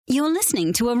You're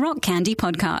listening to a Rock Candy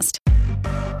podcast.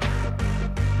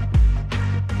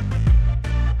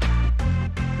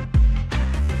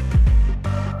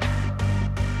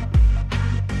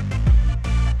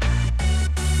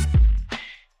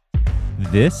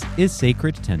 This is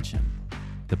Sacred Tension,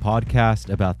 the podcast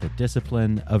about the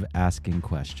discipline of asking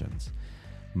questions.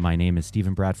 My name is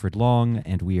Stephen Bradford Long,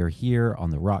 and we are here on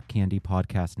the Rock Candy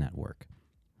Podcast Network.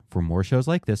 For more shows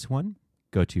like this one,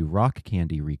 go to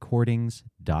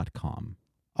rockcandyrecordings.com.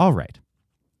 All right.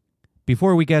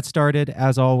 Before we get started,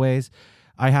 as always,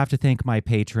 I have to thank my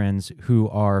patrons who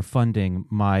are funding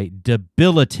my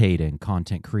debilitating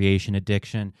content creation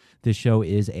addiction. This show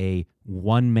is a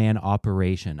one-man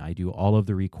operation. I do all of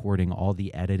the recording, all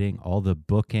the editing, all the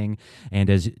booking. And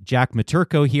as Jack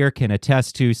Maturko here can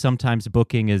attest to, sometimes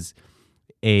booking is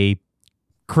a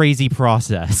crazy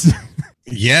process.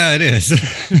 Yeah, it is.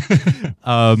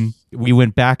 We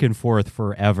went back and forth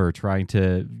forever trying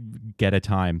to get a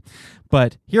time.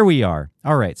 But here we are.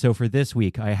 All right, so for this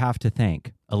week, I have to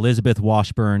thank Elizabeth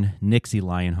Washburn, Nixie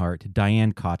Lionheart,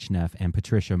 Diane Kochneff, and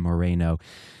Patricia Moreno,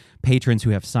 patrons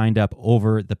who have signed up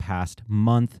over the past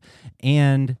month.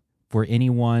 And for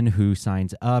anyone who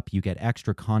signs up, you get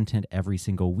extra content every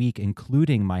single week,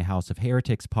 including my House of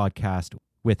Heretics podcast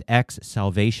with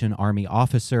ex-Salvation Army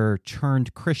officer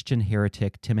turned Christian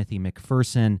heretic Timothy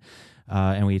McPherson.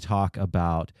 And we talk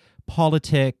about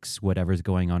politics, whatever's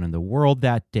going on in the world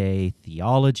that day,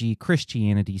 theology,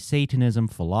 Christianity, Satanism,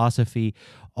 philosophy,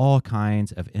 all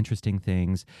kinds of interesting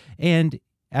things. And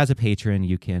as a patron,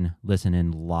 you can listen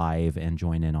in live and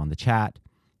join in on the chat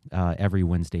every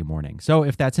Wednesday morning. So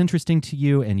if that's interesting to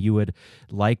you and you would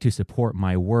like to support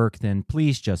my work, then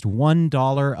please, just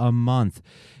 $1 a month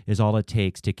is all it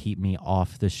takes to keep me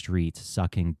off the streets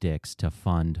sucking dicks to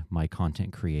fund my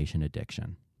content creation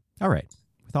addiction. All right.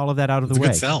 With all of that out of the way.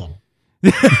 Good sell.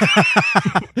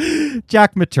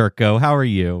 Jack Maturko, how are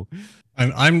you?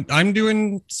 I'm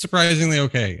doing surprisingly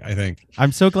okay, I think.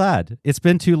 I'm so glad. It's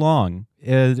been too long.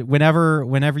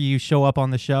 Whenever you show up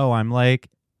on the show, I'm like,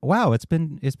 wow, it's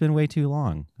been way too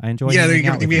long. I enjoy. Yeah, we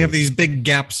have these big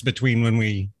gaps between when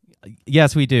we.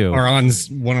 Yes, we do. Are on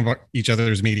one of each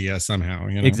other's media somehow.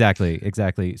 You know?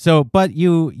 Exactly. So, but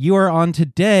you are on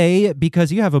today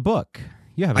because you have a book.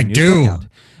 You have a new book out.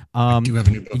 I do have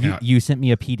a new book out. You sent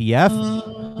me a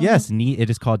PDF. Yes, it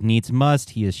is called Needs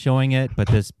Must. He is showing it, but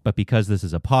because this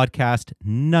is a podcast,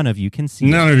 none of you can see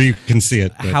it. None of you can see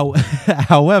it.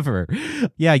 However,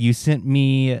 yeah, you sent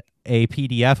me a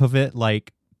PDF of it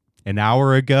like an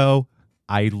hour ago.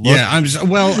 I looked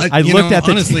at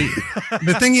honestly,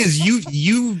 the thing is,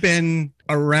 you've been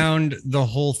around the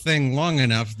whole thing long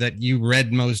enough that you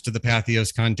read most of the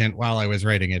Patheos content while I was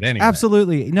writing it anyway.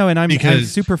 Absolutely. No, and I'm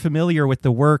super familiar with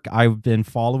the work. I've been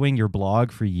following your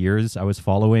blog for years. I was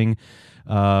following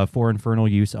For Infernal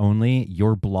Use Only.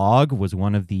 Your blog was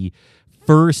one of the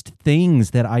first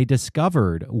things that I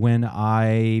discovered when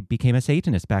I became a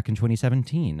Satanist back in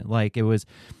 2017. Like, it was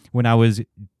when I was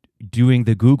doing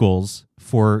the Googles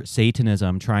for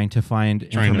Satanism, trying to find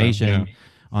information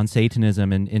on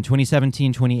Satanism. And in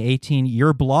 2017, 2018,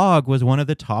 your blog was one of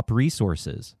the top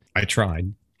resources. I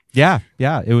tried. Yeah.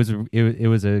 It was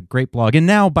a great blog. And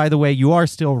now, by the way, you are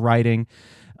still writing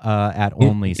at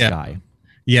Only Sky.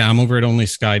 Yeah, I'm over at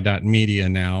onlysky.media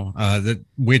now,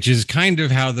 which is kind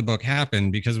of how the book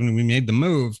happened, because when we made the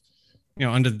move,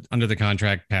 under the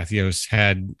contract, Patheos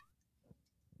had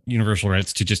universal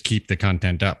rights to just keep the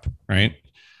content up, right?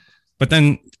 But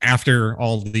then after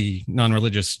all the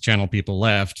non-religious channel people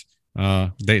left,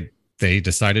 they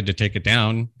decided to take it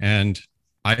down, and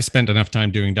I spent enough time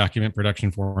doing document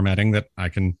production formatting that I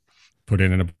can put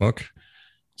it in a book.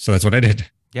 So that's what I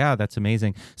did. Yeah, that's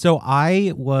amazing. So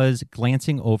I was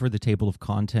glancing over the table of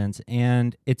contents,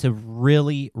 and it's a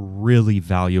really, really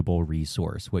valuable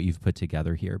resource, what you've put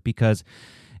together here, because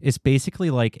it's basically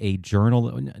like a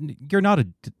journal. You're not a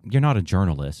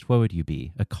journalist. What would you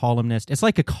be? A columnist? It's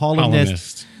like a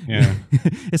columnist. Yeah.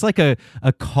 It's like a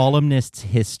columnist's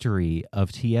history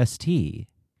of TST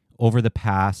over the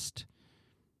past,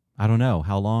 I don't know,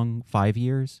 how long? 5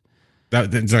 years?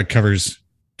 That covers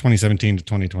 2017 to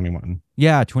 2021.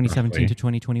 Yeah, 2017 roughly. to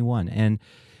 2021.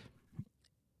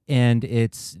 And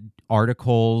it's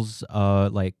articles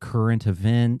like current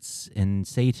events in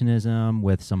Satanism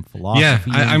with some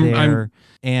philosophy there.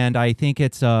 And I think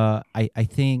it's I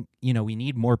think we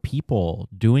need more people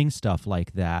doing stuff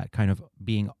like that, kind of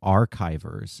being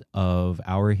archivers of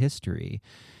our history.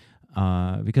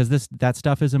 Because that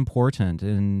stuff is important,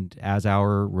 and as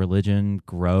our religion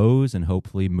grows and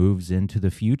hopefully moves into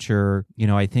the future,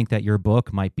 I think that your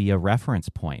book might be a reference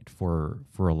point for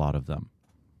a lot of them.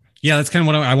 Yeah, that's kind of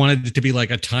what I wanted it to be,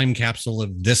 like a time capsule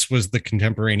of this was the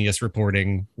contemporaneous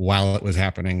reporting while it was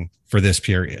happening for this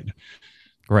period.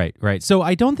 Right, right. So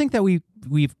I don't think that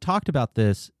we've talked about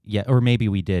this yet, or maybe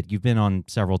we did. You've been on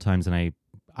several times, and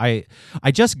I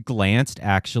just glanced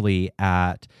actually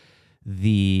at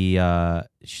the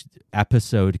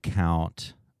episode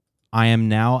count. I am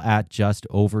now at just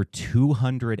over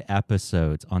 200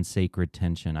 episodes on Sacred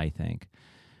Tension, I think.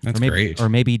 That's great. great. Or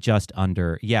maybe just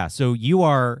under. Yeah, so you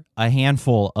are a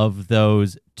handful of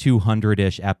those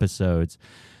 200-ish episodes.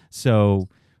 So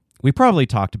we probably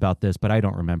talked about this, but I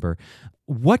don't remember.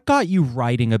 What got you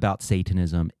writing about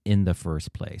Satanism in the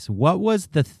first place? What was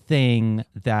the thing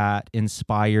that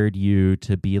inspired you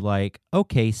to be like,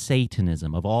 okay,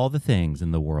 Satanism, of all the things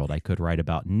in the world, I could write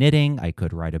about knitting, I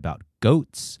could write about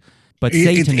goats, but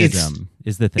Satanism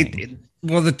is the thing.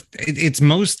 It's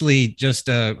mostly just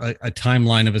a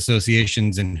timeline of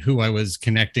associations and who I was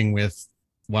connecting with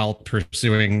while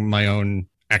pursuing my own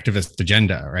activist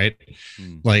agenda, right?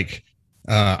 Like,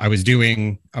 I was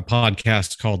doing a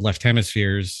podcast called Left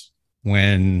Hemispheres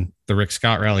when the Rick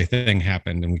Scott rally thing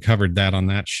happened, and we covered that on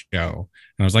that show.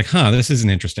 And I was like, this is an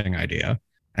interesting idea.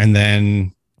 And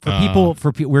then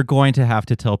we're going to have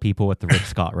to tell people what the Rick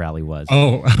Scott rally was.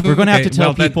 We're going to have to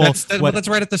tell people. That's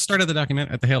right at the start of the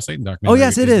document, at the Hail Satan documentary. Oh,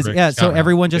 yes, it is. Yeah. So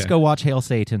everyone just go watch Hail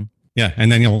Satan. Yeah,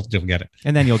 and then you'll get it.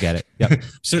 And then you'll get it. Yep.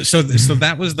 So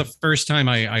that was the first time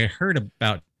I heard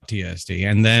about TSD,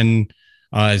 and then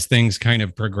as things kind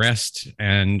of progressed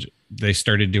and they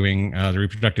started doing the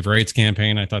reproductive rights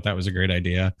campaign, I thought that was a great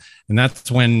idea, and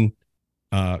that's when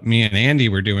me and Andy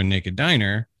were doing Naked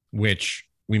Diner, which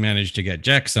we managed to get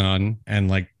Jex on, and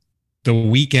like the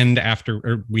weekend after,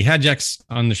 or we had Jex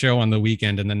on the show on the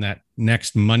weekend, and then that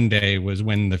next Monday was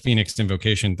when the Phoenix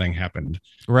Invocation thing happened.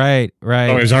 Right. So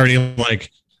I was already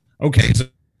like, okay, so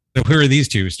who are these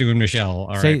two, Stu and Michelle?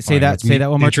 All right, say that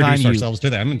one more time. Introduce ourselves to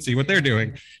them and see what they're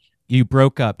doing. You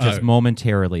broke up just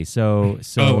momentarily. So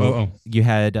you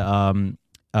had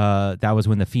that was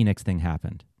when the Phoenix thing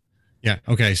happened. Yeah.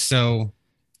 Okay. So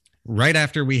right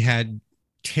after we had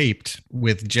taped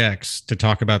with Jex to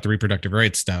talk about the reproductive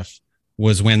rights stuff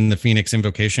was when the Phoenix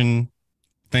Invocation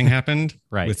thing happened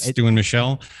right. with Stu and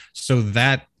Michelle. So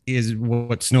that is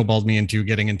what snowballed me into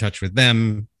getting in touch with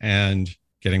them and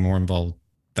getting more involved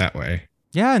that way.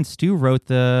 Yeah, and Stu wrote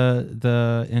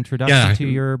the introduction to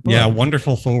your book. Yeah,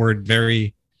 wonderful forward,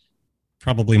 very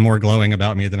probably more glowing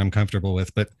about me than I'm comfortable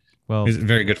with, but it's a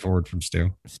very good forward from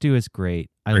Stu. Stu is great.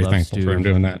 I very love thankful Stu for him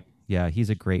doing that. Yeah, he's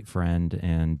a great friend,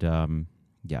 and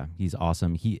he's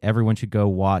awesome. Everyone should go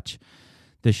watch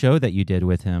the show that you did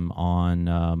with him on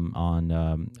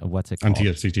what's it called? On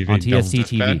TFC TV. On TFC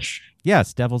TV. Dispatch.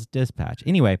 Yes, Devil's Dispatch.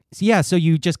 Anyway, so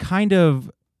you just kind of,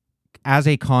 as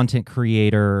a content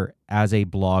creator, as a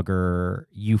blogger,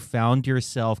 you found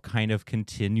yourself kind of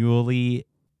continually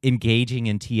engaging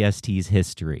in TST's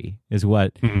history is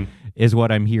what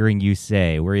I'm hearing you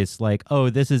say, where it's like,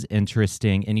 oh, this is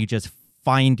interesting, and you just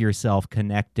find yourself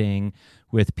connecting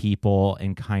with people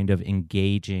and kind of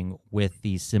engaging with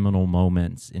these seminal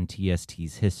moments in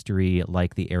TST's history,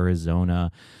 like the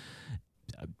Arizona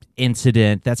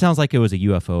incident. That sounds like it was a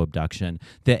UFO abduction.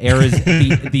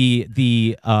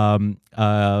 The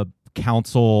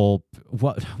council.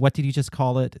 What did you just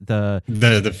call it?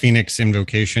 The Phoenix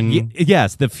Invocation.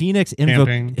 Yes, the Phoenix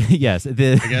campaign. Yes, I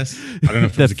guess I don't know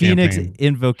if the it's a Phoenix campaign.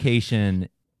 Invocation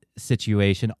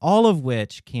situation. All of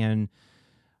which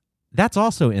that's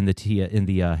also in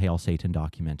the Hail Satan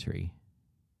documentary.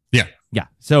 Yeah.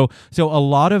 So a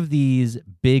lot of these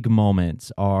big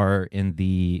moments are in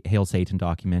the Hail Satan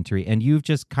documentary, and you've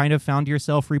just kind of found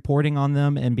yourself reporting on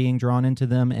them and being drawn into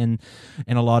them, and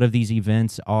a lot of these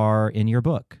events are in your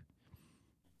book.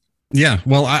 Yeah.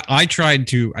 Well, I tried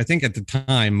to, I think at the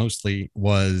time mostly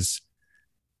was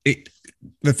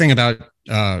the thing about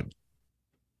the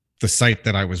site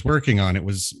that I was working on. It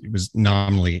was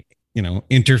nominally,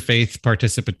 interfaith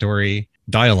participatory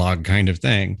dialogue kind of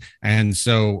thing. And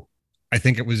so I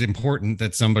think it was important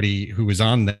that somebody who was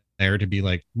on there to be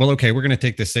like, well, okay, we're going to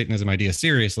take this Satanism idea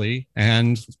seriously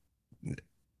and,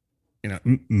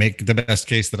 make the best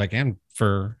case that I can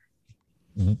for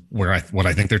what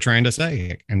I think they're trying to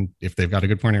say, and if they've got a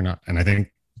good point or not. And I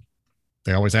think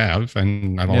they always have.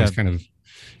 And I've always kind of,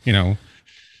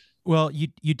 Well,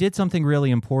 you did something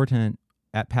really important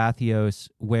at Patheos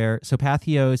so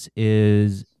Patheos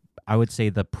is, I would say,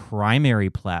 the primary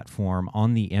platform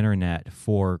on the internet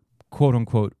for quote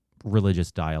unquote religious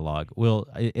dialogue. Well,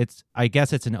 I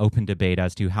guess it's an open debate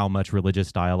as to how much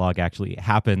religious dialogue actually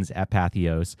happens at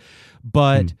Patheos,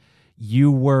 but you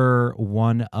were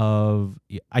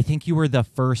I think you were the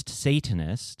first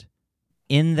Satanist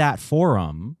in that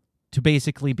forum to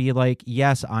basically be like,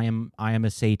 yes, I am a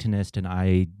Satanist and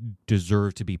I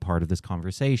deserve to be part of this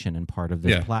conversation and part of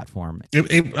this platform.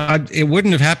 It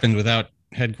wouldn't have happened without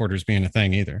headquarters being a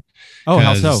thing either. Oh,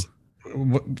 how so?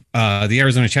 The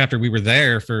Arizona chapter, we were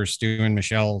there for Stu and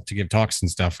Michelle to give talks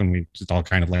and stuff, and we just all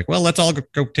kind of like, well, let's all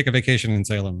go take a vacation in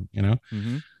Salem, you know?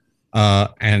 Mm-hmm.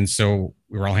 And so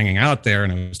we were all hanging out there,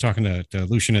 and I was talking to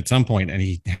Lucian at some point, and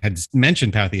he had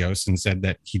mentioned Patheos and said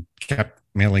that he kept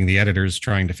mailing the editors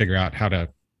trying to figure out how to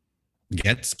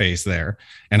get space there.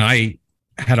 And I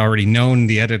had already known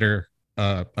the editor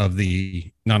of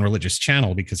the non-religious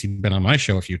channel because he'd been on my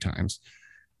show a few times.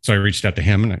 So I reached out to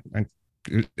him, and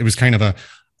it was kind of a,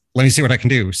 let me see what I can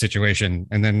do situation.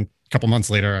 And then a couple months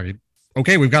later,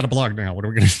 okay, we've got a blog now. What are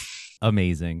we going to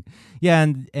Amazing. Yeah,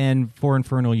 and for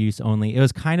Infernal Use Only, it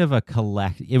was kind of a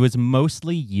collect. It was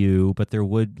mostly you, but there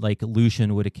would, like,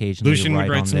 Lucian would occasionally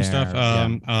write some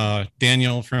stuff.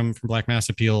 Daniel from Black Mass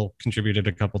Appeal contributed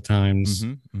a couple times.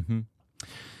 Mm-hmm, mm-hmm.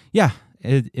 Yeah,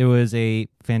 it was a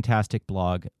fantastic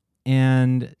blog.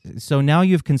 And so now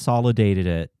you've consolidated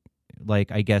it,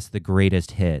 like, I guess the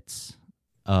greatest hits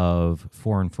of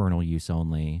For Infernal Use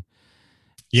Only.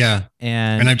 Yeah.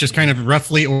 And I've just kind of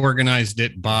roughly organized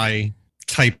it by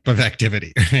type of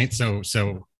activity, right? So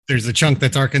there's a chunk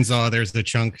that's Arkansas, there's the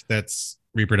chunk that's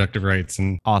reproductive rights,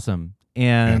 and awesome.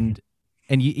 And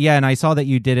and I saw that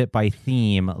you did it by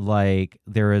theme. Like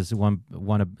there is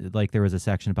there was a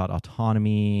section about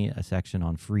autonomy, a section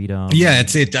on freedom. Yeah,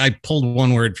 I pulled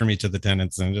one word from each of the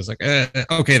tenets and just like,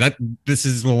 okay, this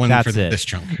is the one for this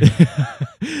chunk.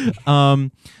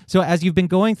 So as you've been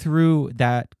going through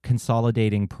that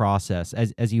consolidating process,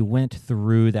 as you went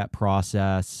through that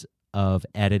process of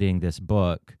editing this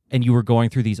book, and you were going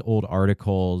through these old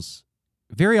articles,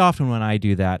 very often when I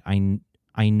do that,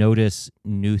 I notice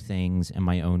new things in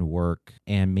my own work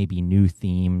and maybe new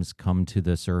themes come to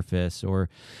the surface. Or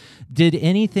did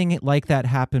anything like that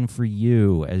happen for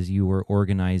you as you were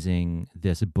organizing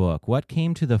this book? What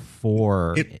came to the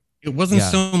fore? It wasn't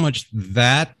so much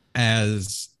that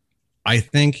as I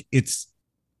think it's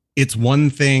one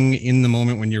thing in the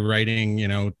moment when you're writing, you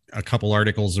know, a couple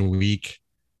articles a week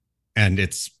and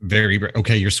it's very,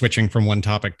 okay, you're switching from one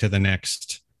topic to the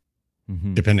next,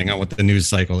 mm-hmm. depending on what the news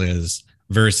cycle is,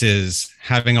 versus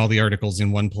having all the articles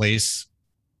in one place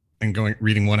and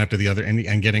reading one after the other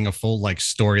and getting a full like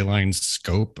storyline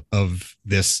scope of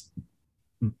this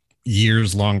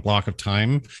years long block of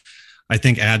time, I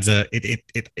think adds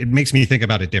it makes me think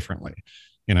about it differently,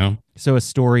 you know? So a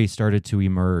story started to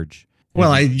emerge.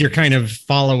 Well, you're kind of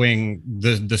following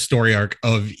the story arc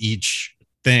of each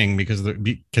thing because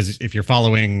if you're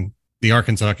following the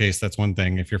Arkansas case, that's one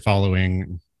thing. If you're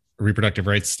following reproductive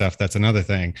rights stuff, that's another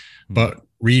thing. But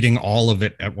reading all of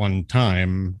it at one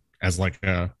time as like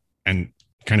and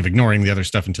kind of ignoring the other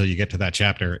stuff until you get to that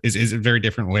chapter is a very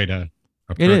different way to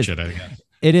approach it, I guess.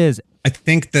 It is. I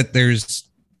think that there's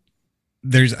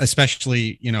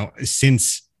especially, you know,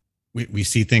 since we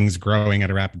see things growing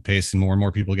at a rapid pace and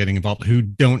more people getting involved who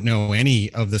don't know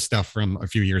any of the stuff from a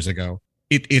few years ago.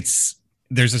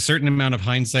 There's a certain amount of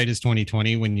hindsight is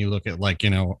 2020 when you look at, like, you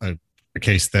know, a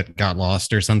case that got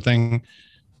lost or something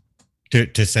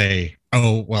to say,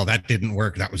 oh, well, that didn't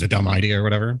work, that was a dumb idea or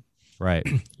whatever. Right.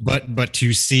 But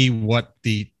to see what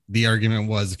the argument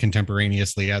was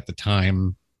contemporaneously at the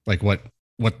time, like what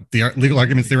the legal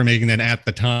arguments they were making then at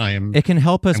the time, it can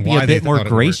help us be a bit more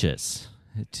gracious.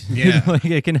 Yeah. Like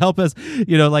it can help us,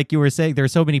 you know, like you were saying,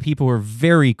 there's so many people who are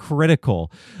very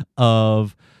critical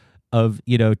of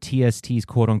you know, TST's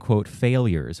quote unquote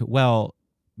failures. Well,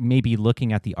 maybe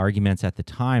looking at the arguments at the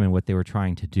time and what they were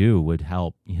trying to do would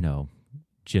help, you know,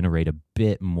 generate a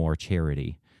bit more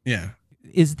charity. Yeah.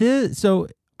 So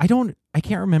I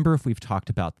can't remember if we've talked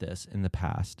about this in the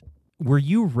past. Were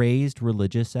you raised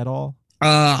religious at all?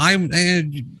 Yes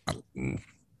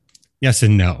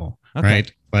and no. Okay.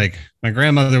 Right. Like my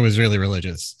grandmother was really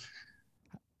religious.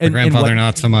 My grandfather,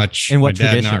 not so much. In what my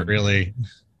dad, tradition? not really.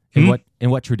 In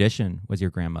what tradition was your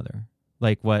grandmother?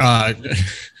 Like what? Sorry,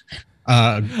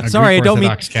 I don't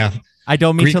mean Catholic. I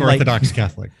don't mean Greek to Orthodox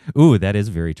Catholic. Ooh, that is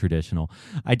very traditional.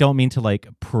 I don't mean to like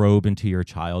probe into your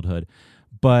childhood,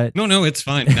 but no, it's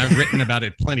fine. I've written about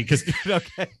it plenty.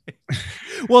 Okay.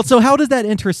 Well, so how does that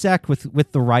intersect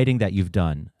with the writing that you've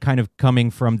done? Kind of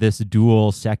coming from this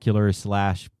dual secular /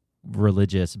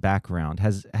 religious background,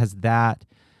 has that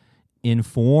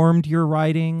informed your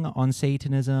writing on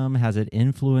Satanism? Has it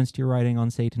influenced your writing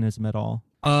on Satanism at all?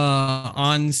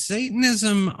 On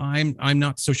Satanism, I'm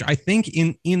not so sure. I think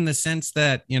in the sense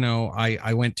that, you know,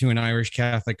 I went to an Irish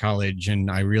Catholic college and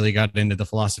I really got into the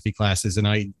philosophy classes and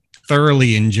I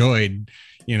thoroughly enjoyed,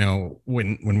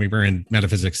 when we were in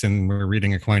metaphysics and we were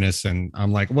reading Aquinas, and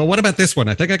I'm like, well, what about this one?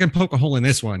 I think I can poke a hole in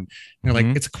this one. And they're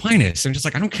like, it's Aquinas. I'm just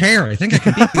like, I don't care. I think I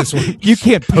can beat this one. You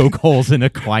can't poke holes in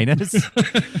Aquinas.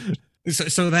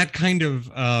 So that kind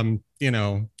of,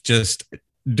 just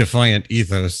defiant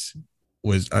ethos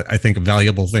was, I think, a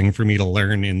valuable thing for me to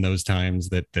learn in those times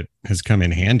that has come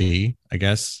in handy, I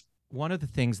guess. One of the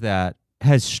things that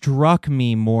has struck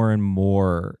me more and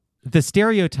more, the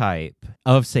stereotype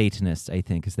of Satanists, I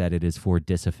think, is that it is for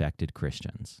disaffected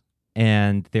Christians.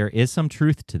 And there is some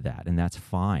truth to that, and that's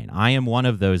fine. I am one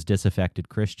of those disaffected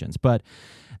Christians. But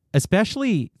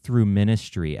especially through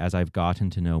ministry, as I've gotten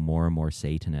to know more and more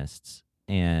Satanists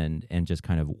and just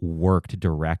kind of worked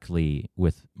directly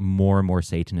with more and more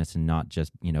Satanists and not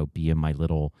just, be in my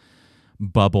little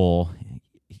bubble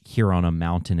here on a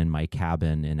mountain in my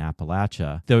cabin in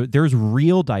Appalachia, there's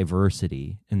real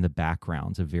diversity in the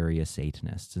backgrounds of various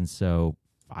Satanists. And so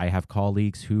I have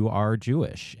colleagues who are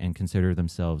Jewish and consider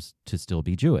themselves to still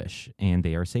be Jewish, and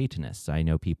they are Satanists. I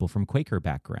know people from Quaker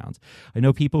backgrounds. I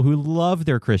know people who love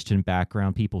their Christian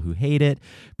background, people who hate it,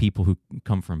 people who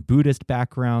come from Buddhist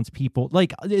backgrounds, people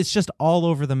like it's just all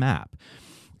over the map.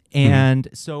 And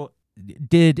so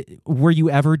were you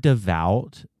ever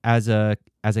devout as a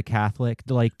Catholic?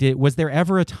 Like, was there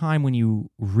ever a time when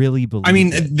you really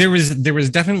believed it? There was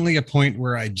definitely a point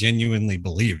where I genuinely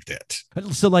believed it.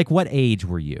 So, like, what age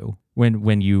were you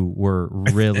when you were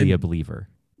really a believer?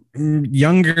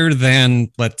 Younger than,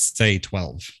 let's say,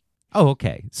 12. Oh,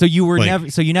 okay. So you were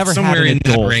never somewhere had an in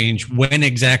adult. that range. When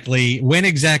exactly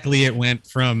it went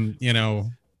from,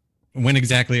 when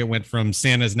exactly it went from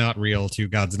Santa's not real to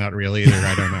God's not real either,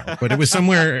 I don't know. But it was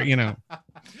somewhere,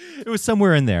 It was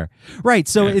somewhere in there. Right.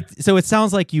 So it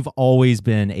sounds like you've always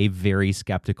been a very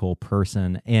skeptical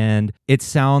person, and it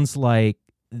sounds like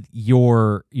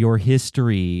your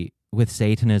history with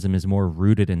Satanism is more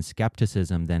rooted in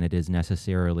skepticism than it is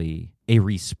necessarily a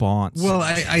response. Well,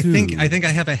 I think I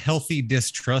have a healthy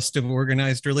distrust of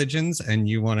organized religions, and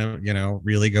you want to,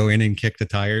 really go in and kick the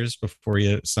tires before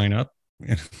you sign up.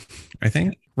 I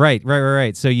think.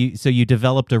 Right. So you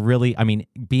developed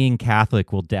being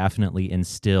Catholic will definitely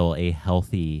instill a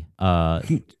healthy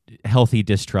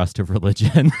distrust of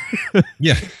religion.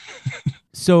 Yeah.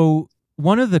 So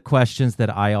one of the questions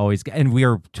that I always get, and we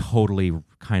are totally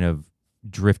kind of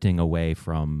drifting away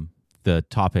from the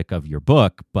topic of your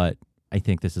book, but I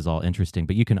think this is all interesting,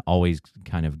 but you can always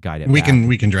kind of guide it back.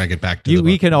 We can drag it back to the book.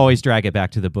 We can always drag it back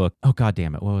to the book. Oh, God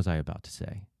damn it. What was I about to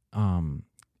say?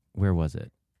 Where was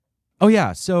it? Oh,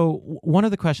 yeah. So one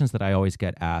of the questions that I always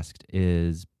get asked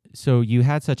is, so you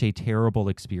had such a terrible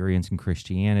experience in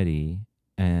Christianity,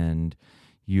 and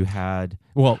you had,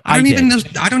 well, I don't even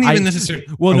necessarily.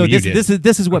 Well, no,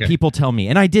 this is what people tell me,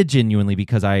 and I did genuinely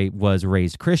because I was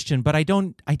raised Christian, but I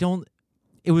don't.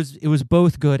 It was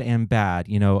both good and bad.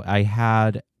 I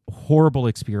had horrible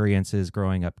experiences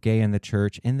growing up gay in the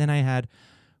church, and then I had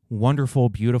wonderful,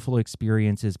 beautiful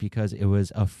experiences because it was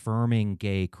affirming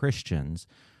gay Christians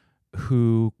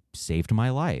who saved my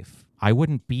life. I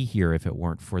wouldn't be here if it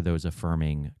weren't for those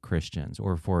affirming Christians,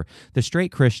 or for the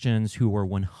straight Christians who were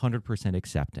 100%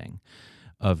 accepting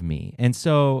of me. And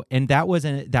that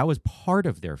was part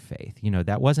of their faith.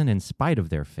 That wasn't in spite of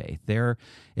their faith. Their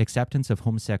acceptance of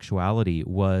homosexuality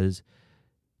was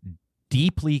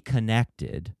deeply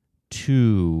connected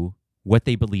to what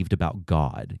they believed about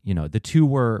God. The two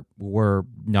were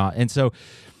not, and so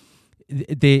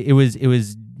it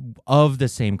was of the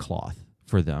same cloth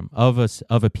for them, of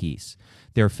a piece,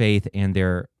 their faith and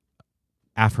their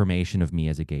affirmation of me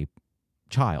as a gay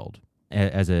child,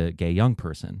 as a gay young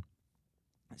person.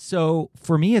 So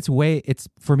for me, it's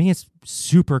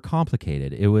super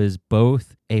complicated. It was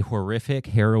both a horrific,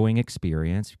 harrowing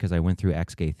experience because I went through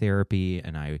ex-gay therapy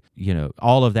and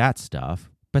all of that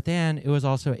stuff. But then it was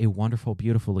also a wonderful,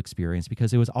 beautiful experience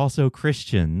because it was also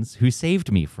Christians who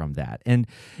saved me from that. And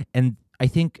I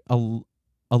think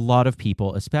a lot of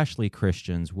people, especially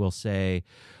Christians, will say,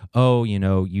 oh,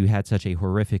 you had such a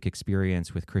horrific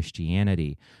experience with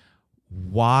Christianity.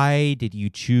 Why did you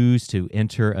choose to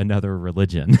enter another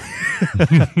religion?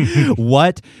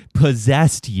 What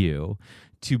possessed you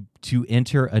to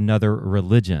enter another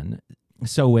religion?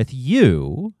 So with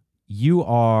you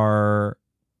are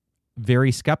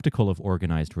very skeptical of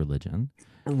organized religion.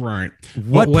 Right.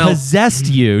 What possessed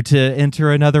you to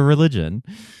enter another religion?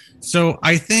 So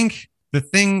I think the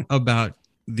thing about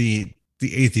the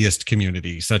atheist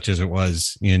community, such as it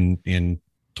was in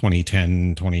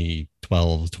 2010,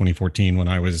 2012, 2014, when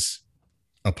I was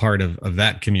a part of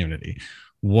that community,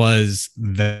 was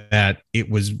that it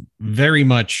was very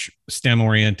much STEM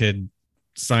oriented,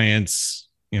 science,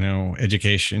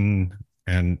 education,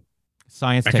 and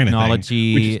Science, that kind of thing,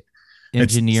 technology,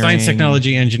 it's engineering. science,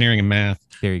 technology, engineering, and math.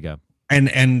 There you go.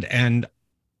 And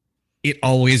it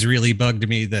always really bugged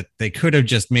me that they could have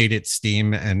just made it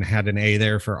STEAM and had an A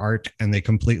there for art, and they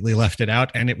completely left it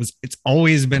out. And it's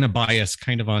always been a bias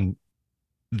kind of on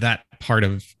that part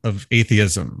of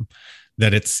atheism,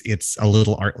 that it's a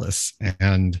little artless,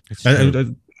 and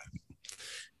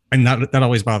that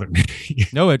always bothered me.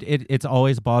 No, it's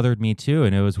always bothered me too,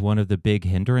 and it was one of the big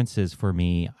hindrances for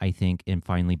me, I think, in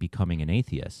finally becoming an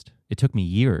atheist. It took me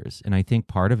years, and I think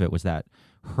part of it was that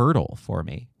hurdle for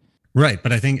me. Right,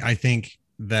 but I think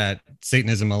that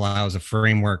Satanism allows a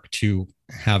framework to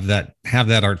have that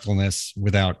artfulness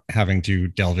without having to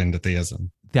delve into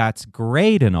theism. That's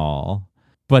great and all,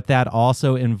 but that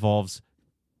also involves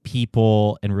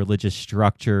people and religious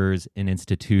structures and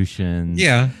institutions.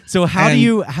 Yeah. So how do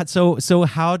you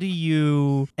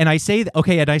and I say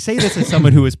this as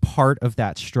someone who is part of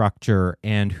that structure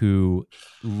and who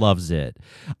loves it.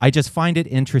 I just find it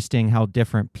interesting how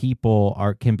different people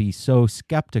can be so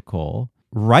skeptical,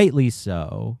 rightly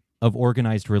so, of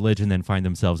organized religion than find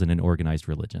themselves in an organized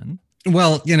religion.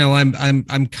 Well,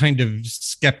 I'm kind of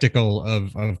skeptical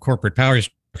of corporate power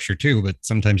structure too, but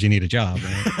sometimes you need a job.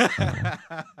 Right?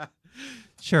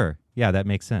 Sure. Yeah, that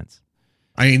makes sense.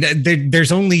 I mean,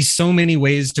 there's only so many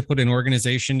ways to put an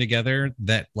organization together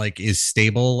that is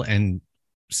stable and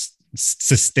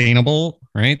sustainable,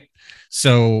 right?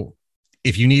 So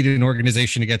if you need an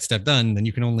organization to get stuff done, then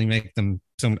you can only make them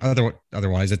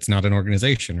otherwise it's not an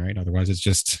organization, right? Otherwise it's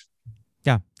just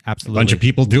absolutely a bunch of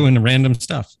people doing random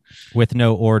stuff with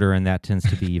no order, and that tends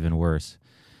to be even worse.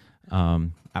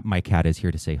 My cat is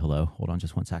here to say hello. Hold on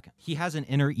just one second. He has an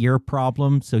inner ear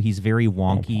problem, so he's very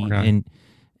wonky,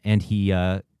 and he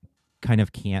kind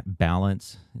of can't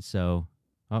balance. So,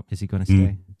 is he going to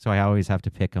stay? So I always have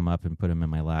to pick him up and put him in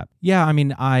my lap. Yeah, I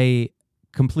mean, I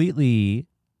completely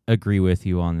agree with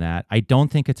you on that. I don't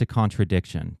think it's a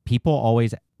contradiction. People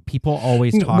always talk.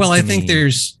 Well, I think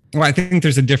there's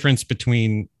a difference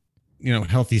between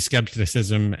healthy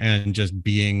skepticism and just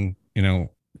being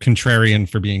contrarian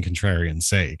for being contrarian's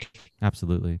sake.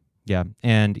 Absolutely. Yeah.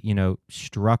 And,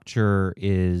 structure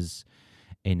is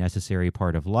a necessary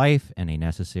part of life and a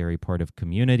necessary part of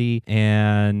community.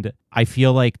 And I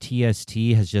feel like TST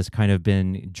has just kind of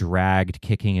been dragged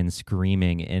kicking and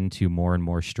screaming into more and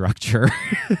more structure,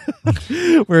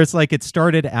 where it's like it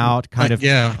started out kind of.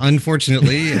 Yeah.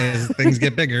 Unfortunately, as things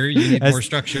get bigger, you need more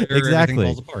structure. Exactly. Everything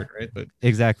falls apart, right? But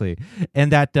exactly.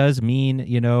 And that does mean,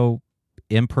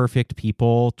 imperfect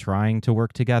people trying to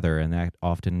work together, and that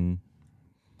often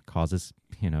causes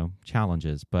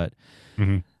challenges. But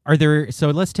so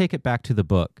let's take it back to the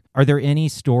book. Are there any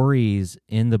stories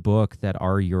in the book that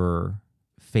are your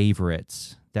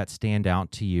favorites that stand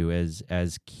out to you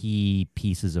as key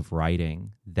pieces of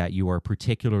writing that you are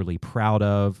particularly proud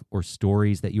of, or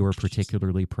stories that you are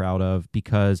particularly proud of?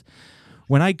 Because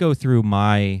when I go through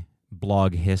my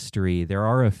blog history, there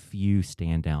are a few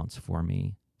standouts for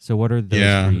me. So what are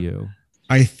those for you?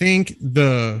 I think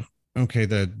the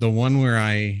one where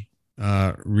I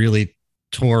really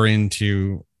tore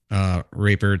into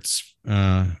Rapert's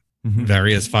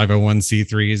various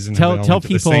 501c3s and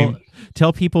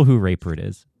tell people who Rapert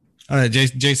is.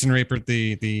 Jason Rapert,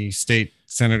 the state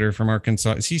senator from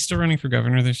Arkansas. Is he still running for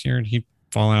governor this year? Did he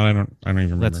fall out? I don't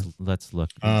even remember. Let's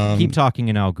look. Keep talking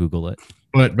and I'll Google it.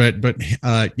 But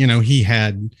he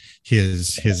had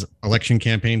his election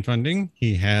campaign funding.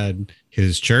 He had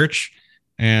his church,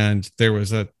 and there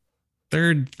was a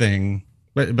third thing.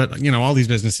 But all these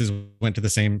businesses went to the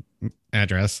same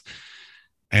address,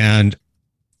 and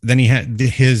then he had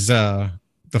his the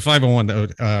 501.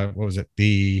 What was it?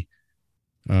 The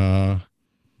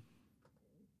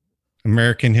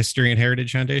American History and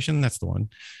Heritage Foundation. That's the one.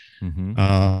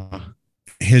 Mm-hmm.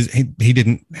 He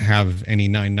didn't have any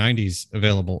 990s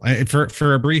available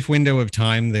for a brief window of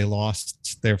time. They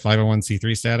lost their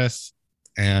 501c3 status,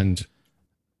 and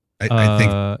I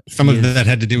think some of that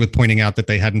had to do with pointing out that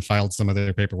they hadn't filed some of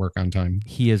their paperwork on time.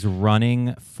 He is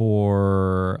running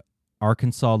for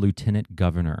Arkansas Lieutenant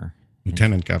Governor in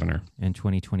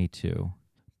 2022.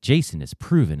 Jason is a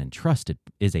proven and trusted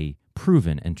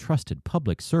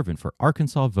public servant for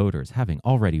Arkansas voters, having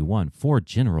already won 4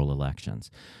 general elections.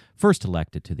 first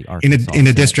elected to the in Arkansas a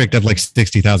Senate. district of like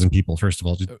 60,000 people. First of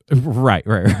all, just Right.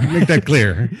 make that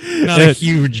clear. Not a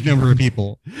huge number of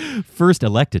people. First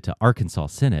elected to Arkansas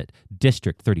Senate,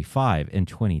 District 35 in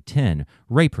 2010,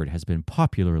 Raypert has been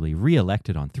popularly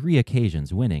re-elected on 3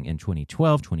 occasions, winning in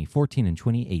 2012, 2014, and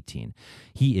 2018.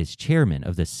 He is chairman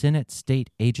of the Senate State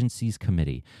Agencies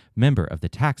Committee, member of the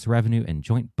Tax Revenue and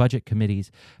Joint Budget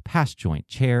Committees, past joint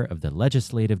chair of the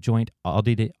Legislative Joint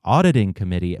Auditing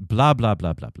Committee, blah, blah,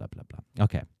 blah, blah, blah, blah, blah.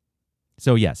 Okay.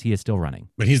 So, yes, he is still running.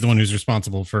 But he's the one who's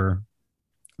responsible for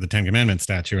the Ten Commandments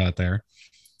statue out there.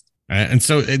 And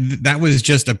so that was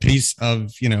just a piece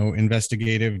of,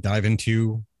 investigative dive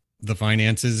into the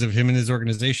finances of him and his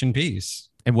organization piece.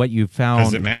 And what you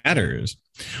found... Because it matters.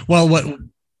 Well,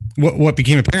 what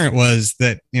became apparent was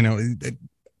that,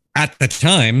 at the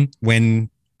time when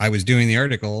I was doing the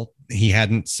article, he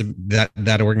hadn't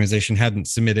that organization hadn't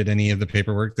submitted any of the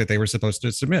paperwork that they were supposed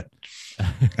to submit.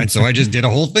 And so I just did a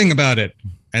whole thing about it.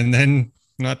 And then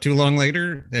not too long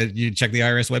later, you check the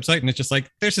IRS website and it's just like,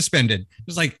 they're suspended.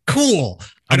 It's like, cool.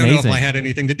 I don't know if I had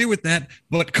anything to do with that,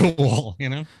 but cool,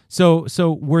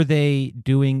 So were they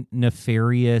doing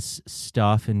nefarious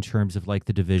stuff in terms of like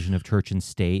the division of church and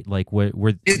state? Like was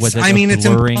it it's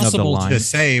impossible to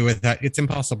say with that. It's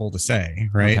impossible to say,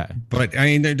 right? Okay. But I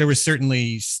mean, there was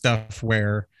certainly stuff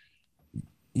where,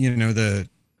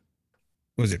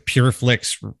 was it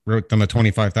PureFlix wrote them a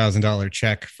 $25,000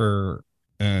 check for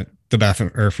the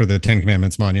Baphomet or for the Ten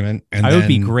Commandments monument. And it would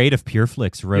be great if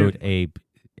PureFlix wrote a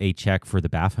check for the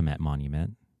Baphomet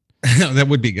monument. No, that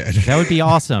would be good. That would be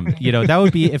awesome. That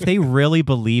would be, if they really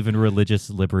believe in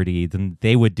religious liberty, then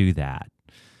they would do that.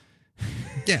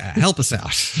 Yeah, help us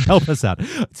out. Help us out.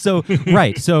 So,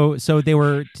 right. So they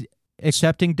were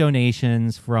accepting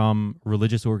donations from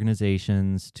religious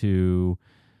organizations to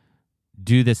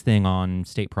do this thing on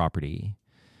state property.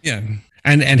 Yeah.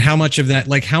 And how much of that,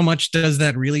 like, how much does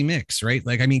that really mix, right?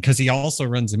 Like, I mean, because he also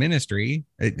runs a ministry.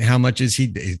 How much is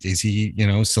he,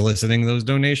 soliciting those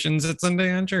donations at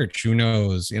Sunday on Church? Who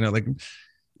knows?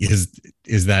 Is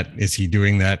he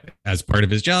doing that as part of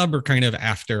his job or kind of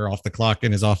after, off the clock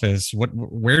in his office?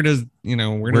 Where do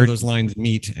those lines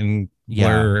meet and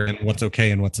blur, and what's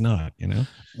okay and what's not?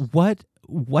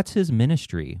 What's his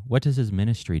ministry? What does his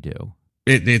ministry do?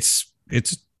 It's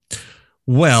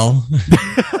well,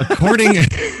 according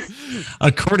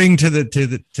to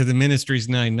the Ministries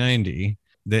 990,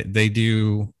 that they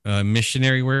do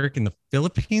missionary work in the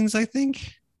Philippines, I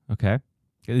think. Okay,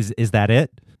 is that it?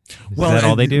 Is well, that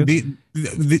all they do?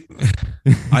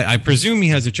 I presume he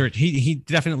has a church. He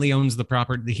definitely owns the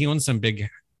property. He owns some big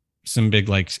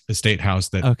like estate house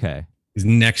that is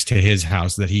next to his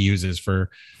house that he uses for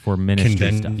ministry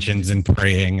conventions stuff and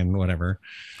praying and whatever.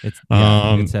 It's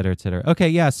et cetera, et cetera. Okay,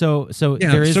 yeah. So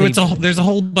there's a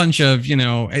whole bunch of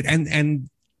and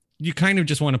you kind of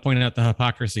just want to point out the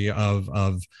hypocrisy of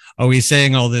he's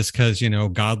saying all this because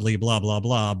godly blah blah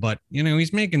blah, but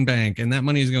he's making bank and that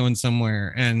money is going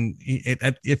somewhere, and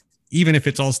if even if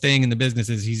it's all staying in the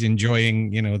businesses, he's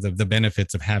enjoying the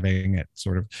benefits of having it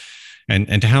sort of, and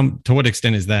to what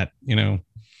extent is that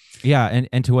Yeah,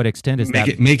 and to what extent is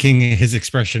making his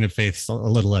expression of faith a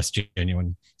little less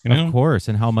genuine? Of course,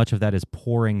 and how much of that is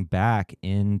pouring back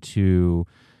into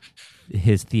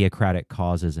his theocratic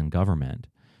causes in government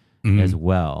as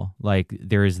well. Like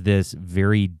there is this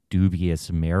very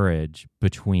dubious marriage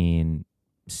between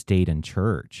state and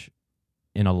church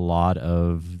in a lot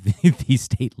of these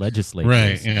state legislatures.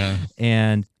 Right, yeah.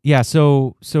 And yeah,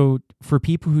 so for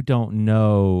people who don't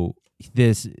know,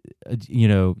 this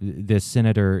this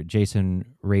Senator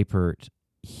Jason Raypert,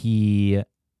 he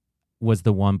was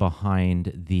the one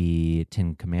behind the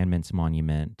Ten Commandments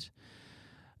monument.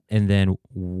 And then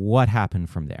what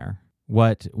happened from there?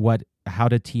 How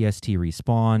did TST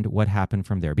respond? What happened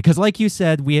from there? Because like you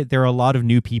said, there are a lot of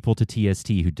new people to TST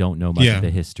who don't know much of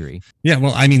the history. Yeah,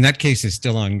 well, I mean, that case is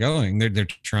still ongoing. They're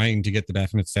trying to get the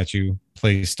Baphomet statue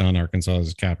placed on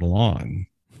Arkansas's Capitol lawn.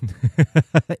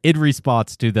 In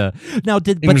response to the to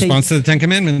the Ten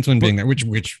Commandments when being there,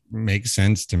 which makes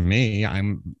sense to me.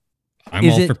 I'm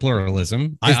all for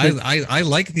pluralism. I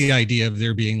like the idea of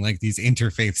there being like these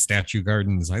interfaith statue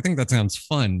gardens. I think that sounds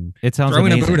fun. It sounds throw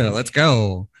amazing. in a Buddha. Let's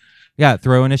go. Yeah,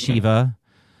 throw in a Shiva.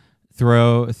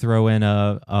 Throw in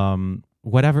a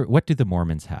whatever. What do the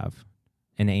Mormons have?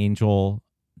 An angel.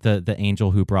 The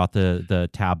angel who brought the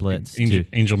tablets.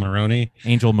 Angel Moroni.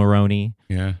 Angel Moroni.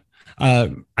 Yeah. I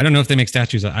don't know if they make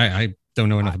statues. I don't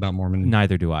know enough about Mormon.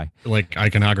 Neither do I. Like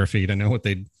iconography to know what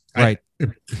they. Right.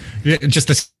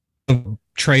 Just a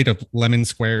trait of lemon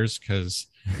squares because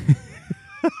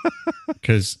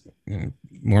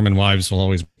Mormon wives will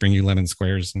always bring you lemon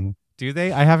squares and Do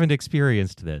they? I haven't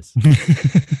experienced this.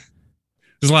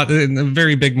 There's a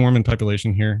very big Mormon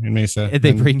population here in Mesa. And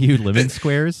they bring you lemon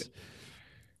squares?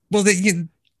 Well,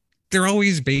 they're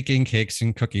always baking cakes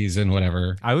and cookies and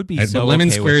whatever. I would be But so lemon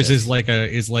okay squares with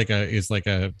is like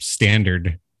a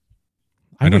standard.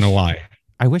 I don't know why.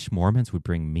 I wish Mormons would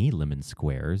bring me lemon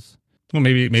squares. Well,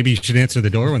 maybe you should answer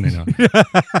the door when they knock.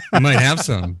 You might have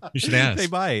some. You should ask. They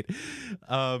might.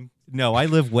 No, I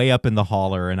live way up in the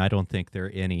holler, and I don't think there are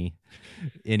any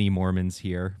Mormons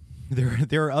here.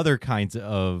 There are other kinds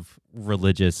of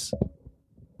religious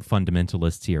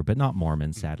fundamentalists here, but not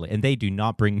Mormons, sadly. And they do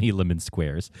not bring me lemon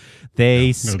squares.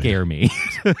 They scare me.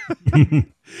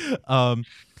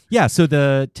 Yeah, so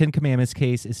the Ten Commandments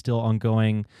case is still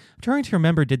ongoing. I'm trying to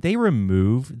remember, did they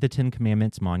remove the Ten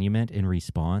Commandments monument in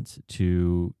response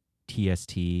to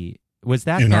TST? Was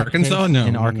that in Arkansas? Case? No.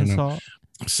 In Arkansas? No.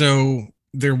 So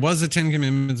there was a Ten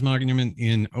Commandments monument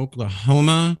in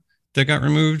Oklahoma that got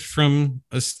removed from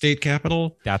a state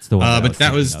capitol. That's the one. But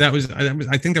that was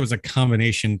I think that was a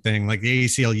combination thing. Like the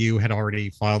ACLU had already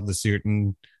filed the suit,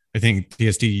 and I think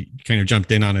TST kind of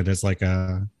jumped in on it as like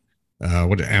a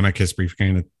amicus brief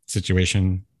kind of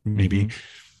situation, maybe.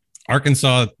 Mm-hmm.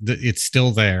 Arkansas, it's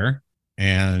still there,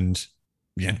 and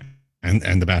yeah,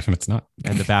 and the Baphomet's not.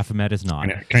 And the Baphomet is not.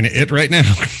 Kind of it right now.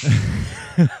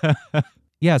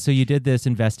 Yeah, so you did this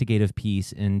investigative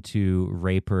piece into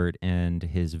Rapert and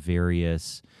his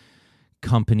various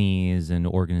companies and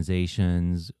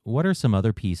organizations. What are some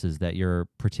other pieces that you're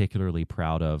particularly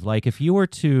proud of? Like, if you were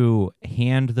to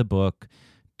hand the book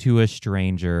to a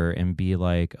stranger and be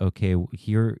like, okay,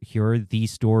 here are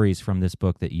these stories from this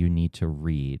book that you need to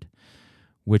read,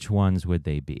 which ones would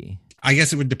they be? I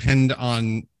guess it would depend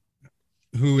on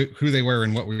who they were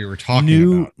and what we were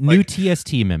talking about. New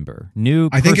TST member, new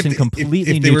person,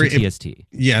 completely new to TST.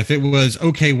 Yeah, if it was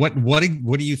okay, what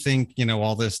do you think?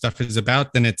 All this stuff is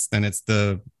about. Then it's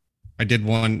I did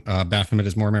one Baphomet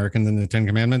is more American than the Ten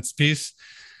Commandments piece,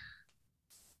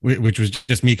 which was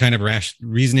just me kind of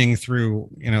reasoning through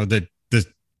the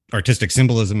artistic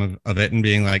symbolism of it and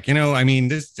being like,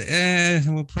 this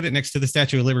we'll put it next to the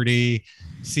Statue of Liberty,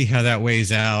 see how that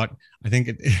weighs out. I think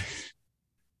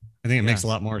it makes a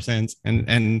lot more sense.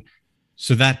 And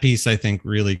so that piece, I think,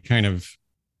 really kind of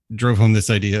drove home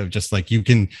this idea of just like, you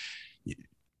can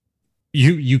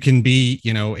be,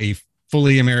 a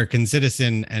fully American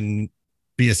citizen and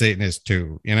be a Satanist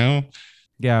too,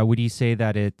 Yeah. Would you say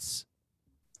that it's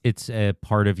a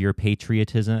part of your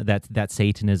patriotism, that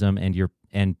Satanism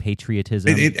and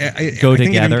patriotism go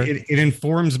together? It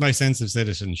informs my sense of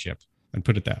citizenship. I'd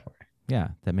put it that way. Yeah,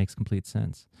 that makes complete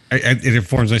sense. It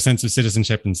informs my sense of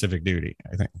citizenship and civic duty,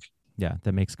 I think. Yeah,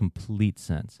 that makes complete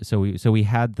sense. So we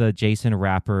had the Jason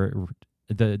Rapert,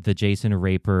 the Jason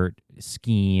Rapert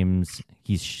schemes.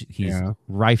 He's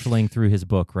rifling through his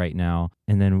book right now.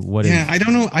 And then I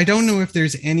don't know if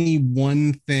there's any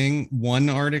one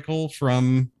article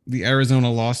from the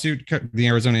Arizona lawsuit, the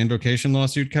Arizona invocation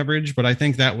lawsuit coverage, but I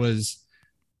think that was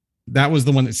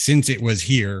the one that, since it was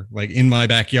here, like in my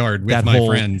backyard with my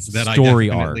friends, that I definitely,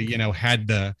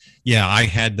 had I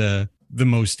had the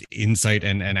most insight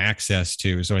and access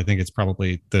to. So I think it's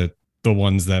probably the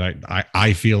ones that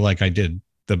I feel like I did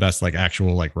the best, like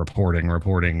actual like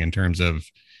reporting in terms of,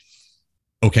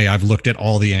 okay, I've looked at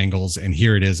all the angles and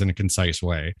here it is in a concise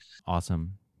way.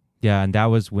 Awesome. Yeah. And that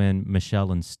was when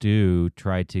Michelle and Stu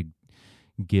tried to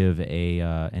give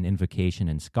an invocation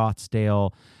in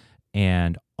Scottsdale,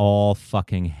 and all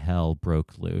fucking hell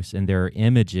broke loose. And there are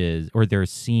images, or there are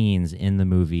scenes in the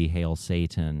movie Hail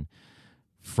Satan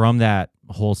from that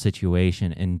whole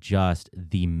situation, and just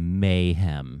the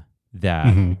mayhem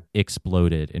that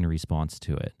exploded in response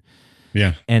to it.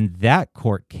 Yeah. And that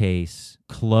court case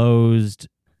closed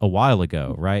a while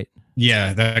ago, right?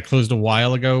 Yeah, that closed a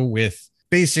while ago with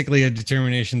basically a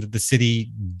determination that the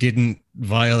city didn't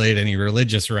violate any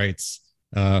religious rights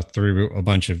through a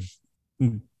bunch of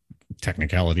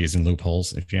technicalities and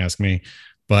loopholes, if you ask me.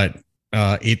 But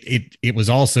it was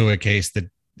also a case that,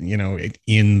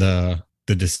 in the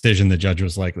decision, the judge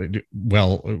was like,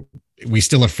 well, we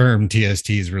still affirm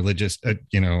TST's religious,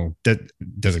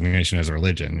 designation as a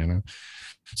religion,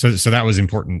 So that was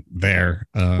important there.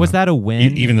 Was that a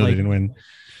win? Even though they didn't win.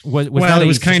 It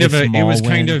was kind of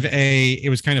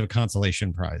a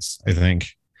consolation prize, I think.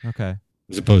 Okay.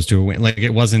 As opposed to a win. Like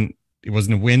it wasn't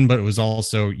a win, but it was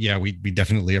also, we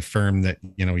definitely affirm that,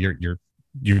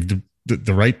 you've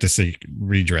the right to seek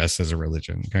redress as a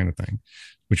religion, kind of thing,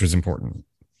 which was important.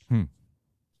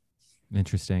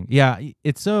 Interesting. Yeah,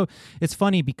 it's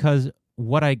funny because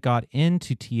what I got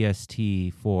into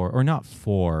TST for, or not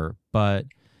for, but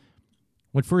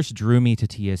What first drew me to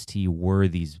TST were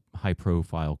these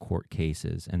high-profile court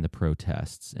cases and the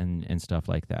protests and stuff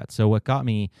like that. So what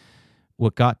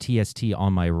got TST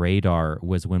on my radar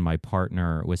was when my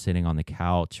partner was sitting on the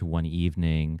couch one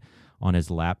evening on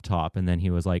his laptop, and then he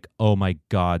was like, "Oh my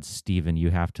God, Steven, you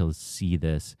have to see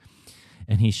this."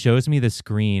 And he shows me the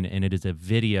screen, and it is a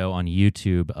video on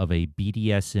YouTube of a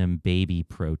BDSM baby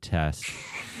protest.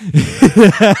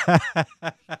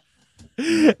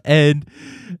 And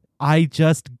I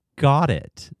just got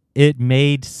it. It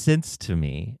made sense to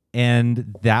me.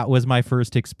 And that was my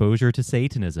first exposure to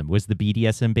Satanism, was the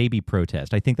BDSM baby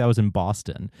protest. I think that was in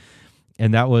Boston.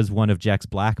 And that was one of Jex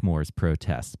Blackmore's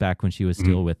protests back when she was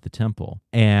still with the temple.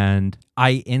 And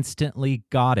I instantly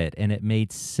got it, and it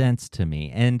made sense to me.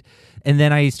 And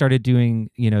then I started doing,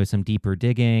 some deeper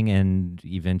digging and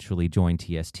eventually joined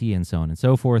TST and so on and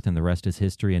so forth. And the rest is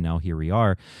history. And now here we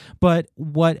are. But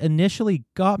what initially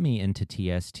got me into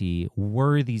TST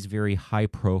were these very high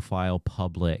profile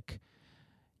public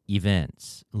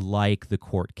events like the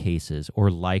court cases or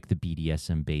like the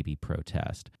BDSM baby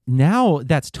protest. Now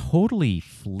that's totally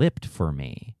flipped for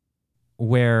me,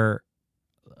 where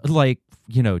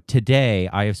today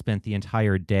I have spent the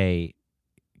entire day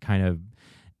kind of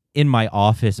in my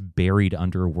office buried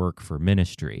under work for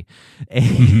ministry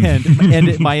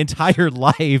and my entire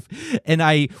life. And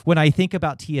when I think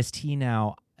about TST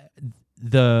now,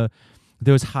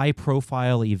 those high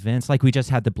profile events, like we just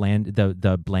had the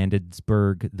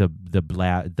Bladensburg,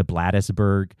 the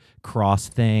Bladensburg cross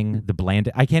thing,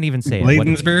 I can't even say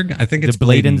Bladensburg? I think it's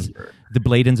the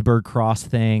Bladensburg cross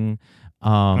thing.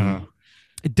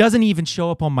 It doesn't even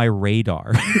show up on my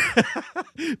radar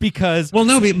because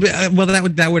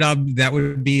that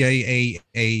would be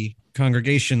a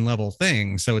congregation level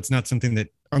thing. So it's not something that,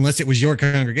 unless it was your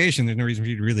congregation, there's no reason for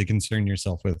you to really concern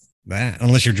yourself with that,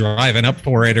 unless you're driving up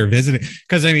for it or visiting.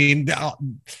 Because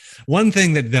one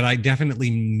thing that I definitely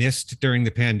missed during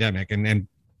the pandemic, and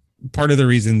part of the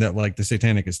reason that the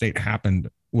Satanic Estate happened,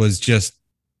 was just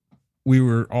we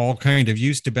were all kind of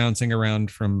used to bouncing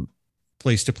around from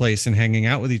place to place and hanging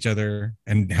out with each other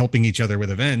and helping each other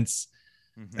with events,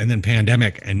 and then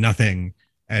pandemic and nothing.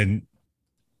 And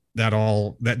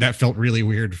that felt really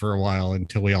weird for a while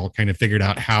until we all kind of figured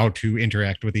out how to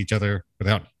interact with each other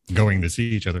without going to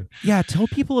see each other. Yeah, tell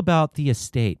people about the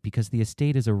estate, because the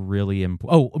estate is a really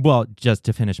just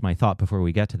to finish my thought before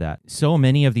we get to that. So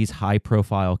many of these high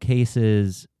profile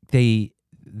cases, they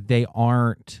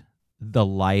aren't the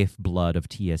lifeblood of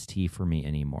TST for me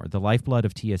anymore. The lifeblood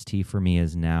of TST for me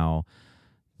is now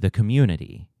the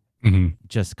community.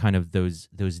 Just kind of those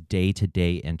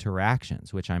day-to-day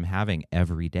interactions, which I'm having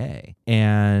every day.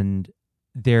 And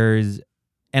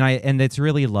it's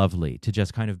really lovely to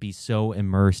just kind of be so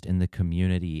immersed in the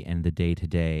community and the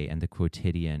day-to-day and the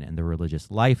quotidian and the religious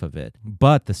life of it.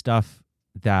 But the stuff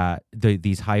that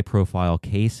these high-profile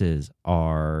cases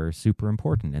are super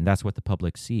important, and that's what the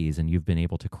public sees, and you've been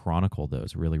able to chronicle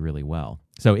those really, really well.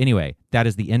 So anyway, that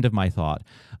is the end of my thought.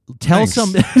 Tell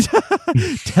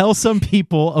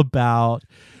people about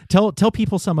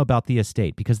the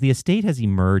estate, because the estate has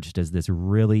emerged as this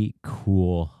really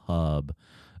cool hub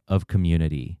of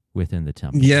community within the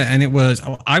temple. Yeah, and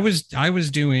I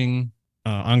was doing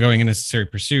ongoing and necessary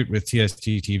pursuit with TST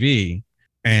TV.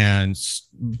 And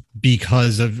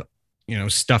because of,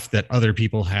 stuff that other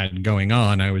people had going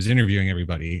on, I was interviewing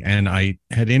everybody, and I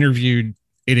had interviewed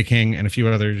Ada King and a few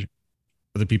other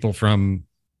people from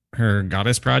her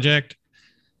Goddess Project.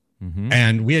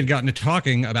 And we had gotten to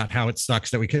talking about how it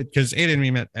sucks that we could, because Ada and me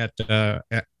met at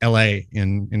LA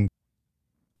and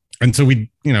so we,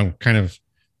 kind of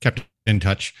kept in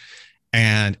touch,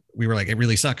 and we were like, it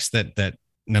really sucks that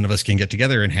none of us can get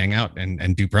together and hang out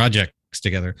and do projects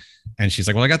together. And she's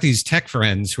like, well, I got these tech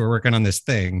friends who are working on this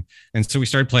thing. And so we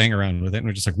started playing around with it, and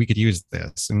we're just like, we could use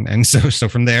this. And so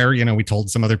from there, we told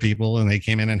some other people, and they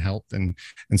came in and helped. And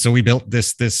so we built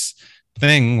this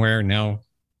thing where now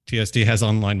TST has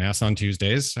online mass on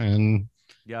Tuesdays and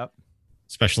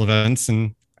special events,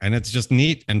 and it's just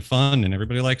neat and fun, and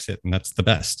everybody likes it. And that's the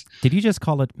best. Did you just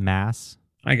call it mass?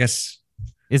 I guess.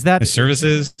 Is that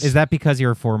services? Is that because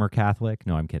you're a former Catholic?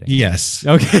 No, I'm kidding. Yes.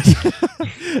 Okay.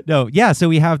 No. Yeah. So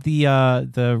we have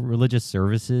the religious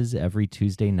services every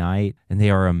Tuesday night, and they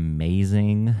are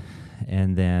amazing.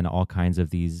 And then all kinds of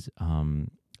these, and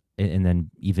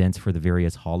then events for the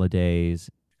various holidays.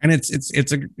 And it's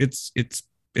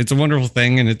a wonderful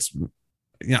thing, and it's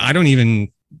I don't even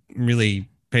really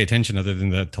pay attention other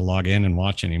than to log in and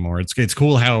watch anymore. It's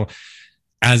cool how,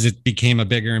 as it became a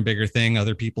bigger and bigger thing,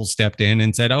 other people stepped in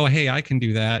and said, oh, hey, I can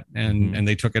do that. And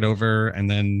they took it over. And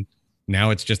then now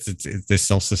it's this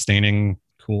self-sustaining,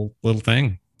 cool little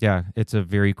thing. Yeah, it's a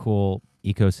very cool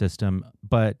ecosystem,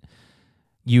 but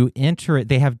you enter it,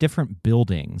 they have different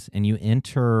buildings, and you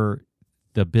enter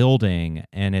the building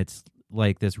and it's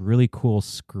like this really cool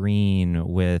screen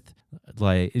with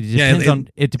like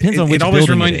it depends on which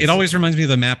building it is. It always reminds me of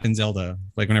the map in Zelda.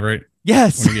 Like whenever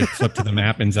yes, when you flip to the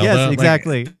map in Zelda. Yes,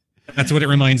 exactly. Like, that's what it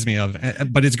reminds me of.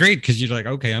 But it's great because you're like,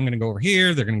 okay, I'm going to go over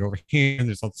here. They're going to go over here.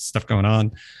 There's all this stuff going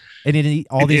on. And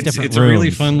all these different it's rooms. a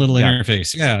really fun little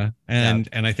interface. Yeah. And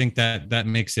I think that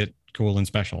makes it cool and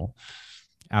special.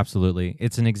 Absolutely.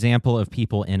 It's an example of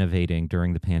people innovating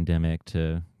during the pandemic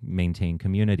to maintain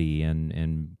community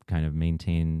and kind of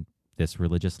maintain this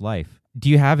religious life. Do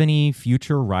you have any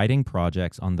future writing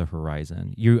projects on the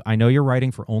horizon? I know you're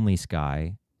writing for Only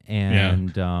Sky,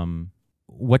 and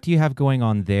what do you have going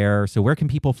on there? So where can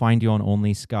people find you on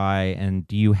Only Sky, and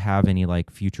do you have any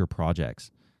like future projects?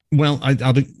 Well,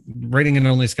 I'll be writing in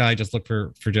Only Sky. Just look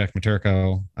for Jack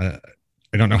Materko. I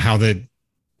don't know how they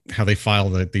file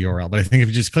the URL, but I think if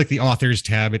you just click the authors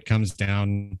tab, it comes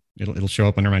down. It'll show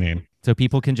up under my name. So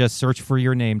people can just search for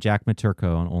your name, Jack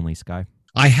Materko, on Only Sky.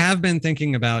 I have been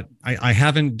thinking about. I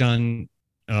haven't done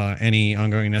any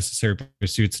ongoing necessary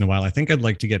pursuits in a while. I think I'd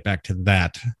like to get back to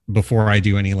that before I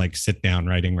do any like sit down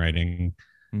writing.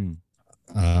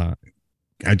 I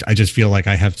just feel like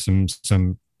I have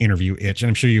some interview itch, and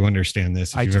I'm sure you understand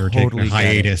this if you've ever taken a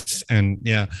hiatus. And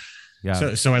yeah.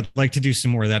 So I'd like to do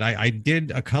some more of that. I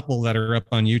did a couple that are up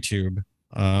on YouTube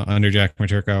under Jack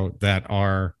Materko that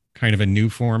are kind of a new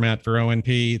format for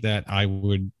ONP that I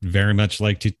would very much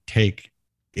like to take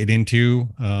it into.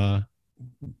 I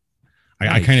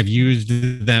kind of used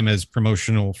them as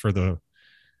promotional for the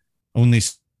Only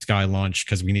Sky launch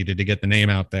because we needed to get the name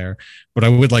out there. But I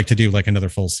would like to do like another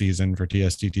full season for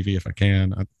TST TV if I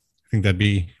can. I think that'd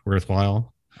be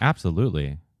worthwhile.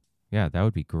 Absolutely. Yeah, that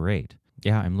would be great.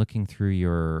 Yeah, I'm looking through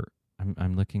your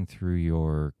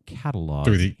catalog.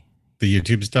 Through the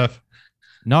YouTube stuff?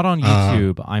 Not on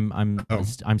YouTube.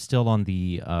 I'm still on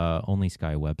the Only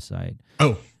Sky website.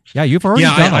 Oh. Yeah, you've already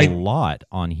done a lot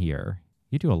on here.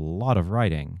 You do a lot of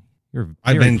writing.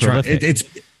 I've been prolific.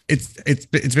 It's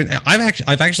been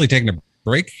I've actually taken a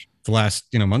break the last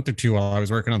month or two while I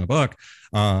was working on the book.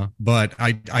 But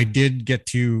I did get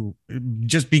to,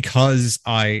 just because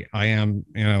I am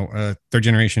a third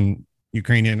generation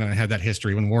Ukrainian and I had that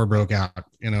history when war broke out.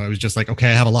 It was just like, okay,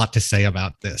 I have a lot to say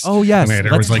about this. Oh yes,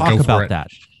 let's talk about that.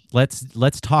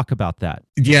 Let's talk about that.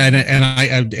 Yeah,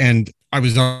 and I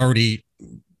was already,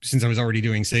 since I was already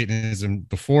doing Satanism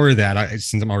before that,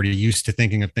 since I'm already used to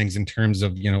thinking of things in terms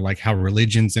of like how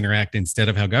religions interact instead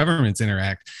of how governments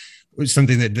interact, was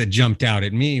something that jumped out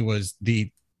at me was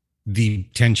the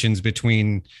tensions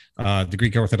between the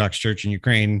Greek Orthodox Church in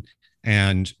Ukraine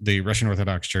and the Russian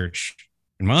Orthodox Church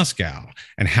in Moscow,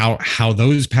 and how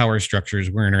those power structures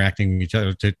were interacting with each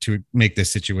other to make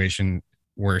this situation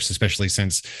worse, especially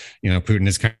since Putin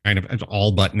has kind of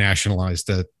all but nationalized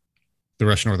the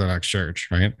Russian Orthodox Church,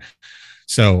 right?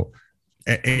 So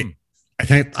I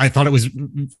thought it was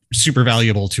super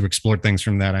valuable to explore things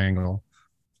from that angle.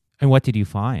 And what did you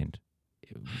find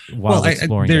while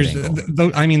exploring that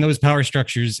angle? Those power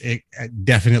structures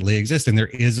definitely exist, and there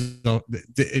is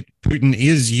Putin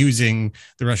is using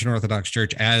the Russian Orthodox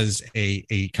Church as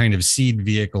a kind of seed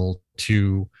vehicle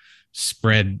to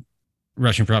spread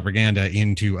Russian propaganda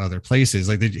into other places.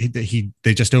 Like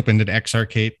they just opened an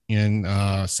exarchate in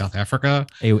South Africa.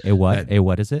 A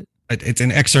what is it? It's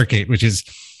an exarchate, which is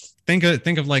think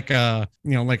of like a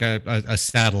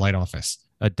satellite office,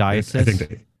 a diocese. I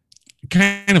think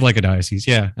kind of like a diocese,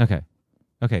 yeah. Okay,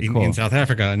 cool. In South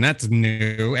Africa, and that's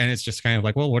new, and it's just kind of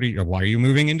like, well, why are you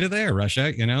moving into there,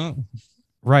 Russia?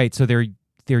 Right. So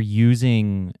they're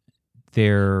using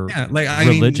their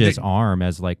religious arm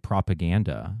as like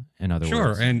propaganda. In other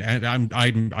words, sure. And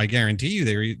I guarantee you,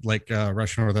 they're like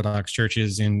Russian Orthodox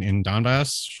churches in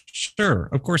Donbass. Sure,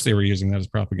 of course they were using that as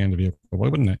propaganda vehicle. Why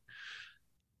wouldn't they?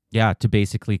 Yeah, to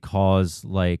basically cause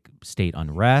like state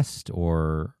unrest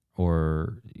or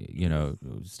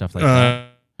stuff like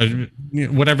that.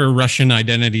 Whatever Russian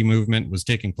identity movement was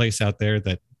taking place out there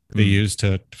that they used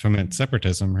to foment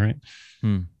separatism, right?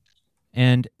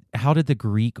 And how did the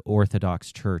Greek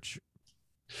Orthodox Church?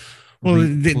 Well,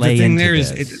 the thing there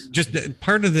is, just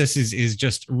part of this is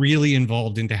just really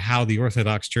involved into how the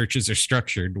Orthodox churches are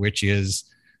structured, which is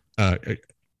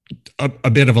a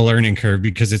bit of a learning curve,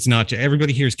 because it's not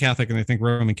everybody here is Catholic and they think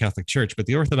Roman Catholic Church, but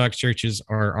the Orthodox churches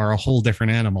are a whole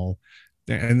different animal,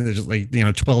 and there's like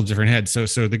 12 different heads.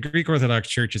 So the Greek Orthodox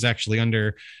Church is actually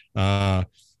under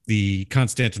the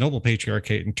Constantinople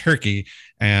Patriarchate in Turkey,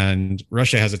 and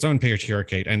Russia has its own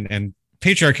patriarchate, and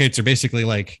patriarchates are basically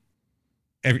like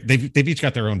they've each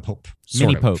got their own pope.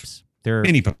 Mini popes. They're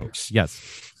mini popes. Yes.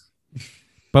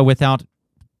 But without,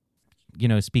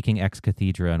 speaking ex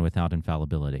cathedra and without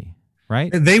infallibility,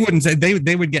 right? They wouldn't say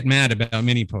they would get mad about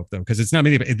mini pope though, because it's not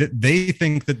mini. They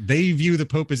think that they view the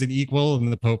pope as an equal,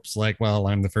 and the pope's like, well,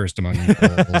 I'm the first among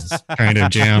equals, kind of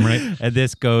jam, right? And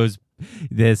this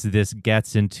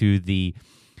gets into the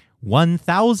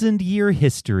 1,000-year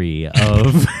history of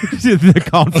the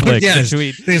conflict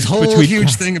between this whole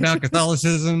huge thing about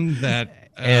Catholicism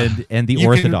that and the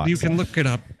Orthodox. You can look it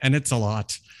up, and it's a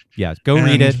lot. Yeah,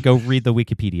 read it. Go read the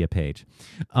Wikipedia page.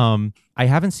 I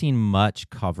haven't seen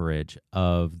much coverage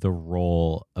of the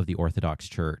role of the Orthodox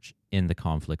Church in the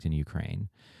conflict in Ukraine,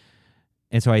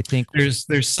 and so I think there's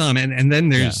some, and then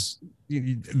there's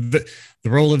the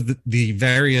role of the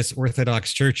various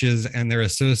Orthodox churches and their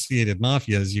associated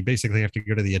mafias. You basically have to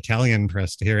go to the Italian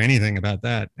press to hear anything about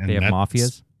that. And they have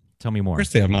mafias. Tell me more. Of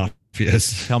course, they have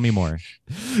mafias. Tell me more.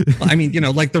 I mean,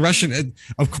 like the Russian.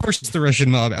 Of course, the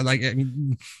Russian mob.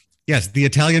 Yes, the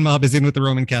Italian mob is in with the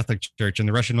Roman Catholic Church, and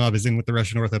the Russian mob is in with the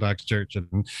Russian Orthodox Church,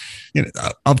 and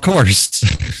of course.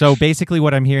 So basically,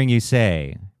 what I'm hearing you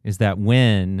say is that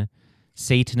when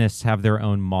Satanists have their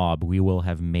own mob, we will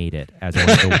have made it as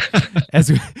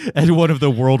as one of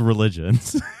the world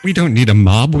religions. We don't need a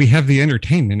mob. We have the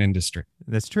entertainment industry.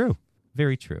 That's true.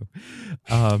 Very true.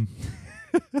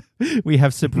 We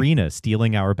have Sabrina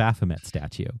stealing our Baphomet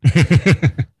statue.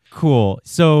 Cool.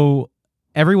 So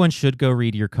everyone should go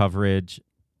read your coverage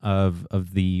of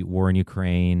the war in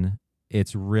Ukraine.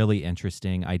 It's really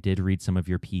interesting. I did read some of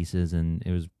your pieces, and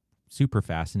it was super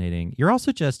fascinating. You're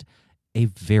also just a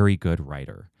very good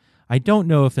writer. I don't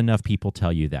know if enough people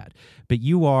tell you that, but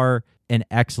you are an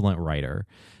excellent writer.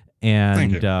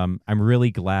 And I'm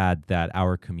really glad that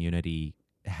our community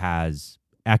has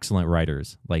excellent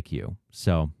writers like you.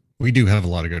 So we do have a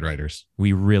lot of good writers.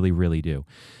 We really, really do.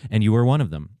 And you are one of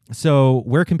them. So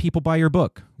where can people buy your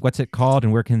book? What's it called,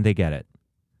 and where can they get it?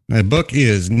 The book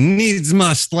is Needs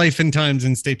Must, Life and Times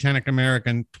in Satanic America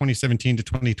in 2017 to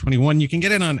 2021. You can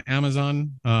get it on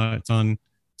Amazon.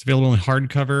 It's available in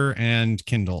hardcover and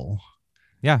Kindle.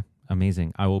 Yeah,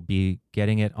 amazing. I will be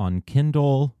getting it on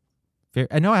Kindle.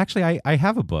 No, actually, I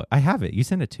have a book. I have it. You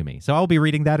sent it to me. So I'll be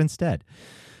reading that instead.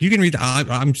 You can read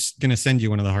I'm just going to send you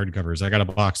one of the hardcovers. I got a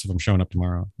box of them showing up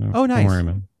tomorrow. Oh, nice. Don't worry,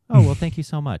 man. Oh, well, thank you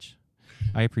so much.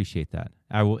 I appreciate that.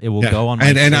 It will go on my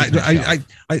and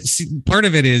I see part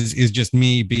of it is just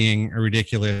me being a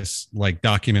ridiculous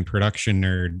document production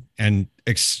nerd and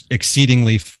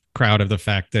exceedingly proud of the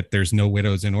fact that there's no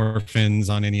widows and orphans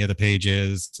on any of the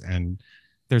pages, and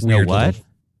there's no what?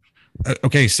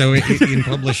 Okay, so in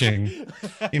publishing,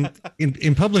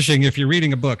 in publishing, if you're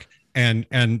reading a book and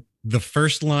the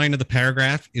first line of the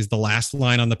paragraph is the last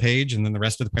line on the page, and then the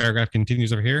rest of the paragraph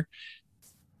continues over here,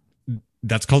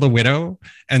 that's called a widow.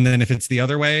 And then if it's the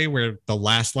other way, where the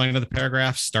last line of the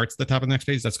paragraph starts at the top of the next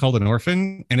page, that's called an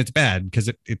orphan, and it's bad because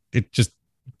it just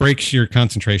breaks your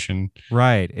concentration.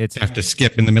 Right. It's have to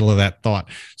skip in the middle of that thought.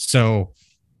 So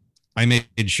I made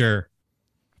sure,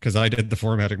 because I did the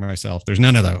formatting myself, there's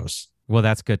none of those. Well,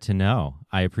 that's good to know.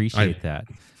 I appreciate that.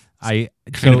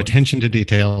 Kind of attention to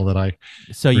detail that I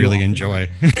really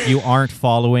enjoy. You aren't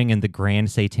following in the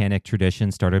grand satanic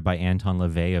tradition started by Anton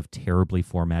LaVey of terribly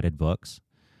formatted books.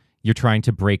 You're trying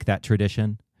to break that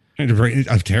tradition.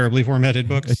 Of terribly formatted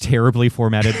books. A terribly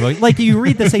formatted book, like you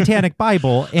read the Satanic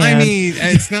Bible. And I mean,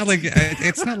 it's not like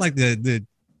the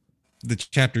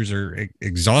chapters are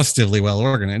exhaustively well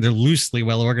organized. They're loosely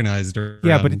well organized.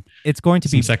 Yeah, but it's going to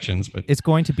be sections. But it's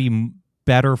going to be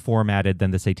better formatted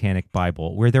than the Satanic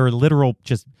Bible, where there are literal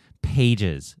just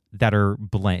pages that are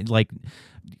blank, like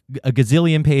a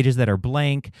gazillion pages that are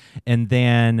blank, and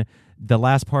then the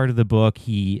last part of the book,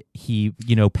 he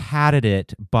padded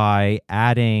it by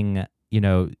adding,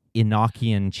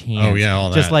 Enochian chants. Oh yeah,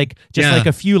 all that. Just like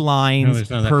a few lines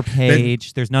per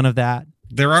page. There's none of that.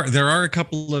 There are a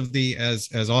couple of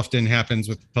as often happens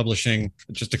with publishing,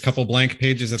 just a couple blank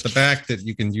pages at the back that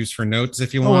you can use for notes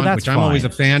if you want, which I'm always a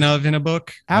fan of in a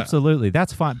book. Absolutely,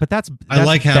 that's fine. But that's I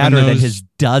like better having than his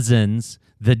dozens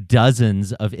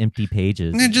of empty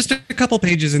pages. And just a couple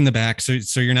pages in the back,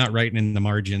 so you're not writing in the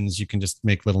margins. You can just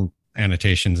make little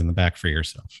annotations in the back for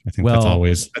yourself. I think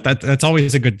that's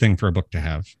always a good thing for a book to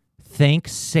have.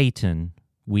 Thanks, Satan.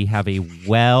 We have a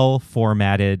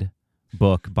well-formatted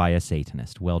book by a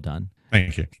Satanist. Well done.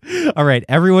 Thank you. All right,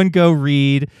 everyone go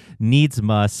read Needs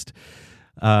Must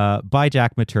by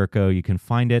Jack Maturko. You can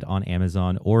find it on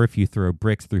Amazon, or if you throw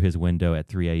bricks through his window at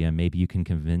 3 a.m., maybe you can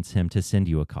convince him to send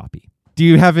you a copy. Do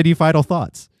you have any final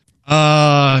thoughts?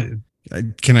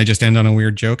 Can I just end on a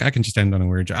weird joke? I can just end on a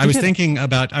weird joke. I was thinking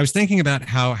about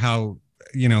how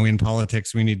in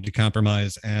politics, we need to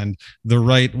compromise. And the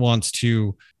right wants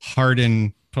to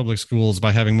harden public schools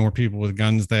by having more people with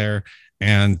guns there.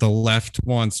 And the left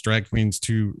wants drag queens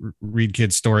to read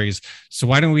kids' stories. So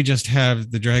why don't we just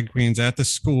have the drag queens at the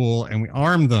school and we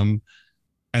arm them,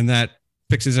 and that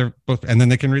fixes both, and then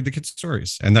they can read the kids'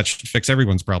 stories, and that should fix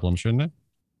everyone's problem, shouldn't it?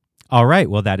 All right.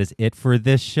 Well, that is it for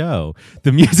this show.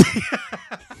 The music.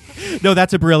 No,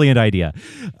 that's a brilliant idea.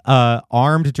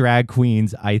 Armed drag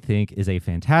queens, I think, is a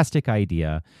fantastic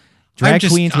idea. Drag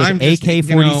queens with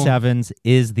AK-47s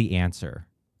is the answer.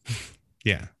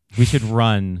 Yeah. You should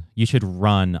run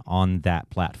on that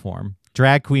platform.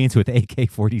 Drag queens with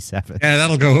AK-47. Yeah,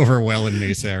 that'll go over well in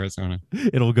Mesa, Arizona.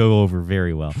 It'll go over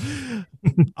very well.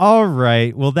 All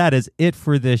right. Well, that is it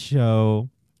for this show.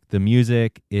 The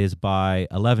music is by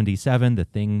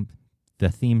 11D7. The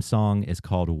theme song is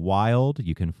called Wild.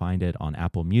 You can find it on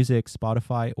Apple Music,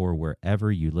 Spotify, or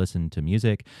wherever you listen to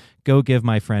music. Go give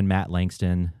my friend Matt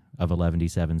Langston of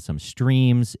 11D7 some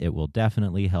streams. It will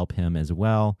definitely help him as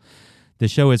well. The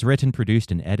show is written,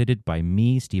 produced, and edited by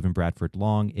me, Stephen Bradford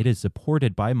Long. It is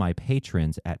supported by my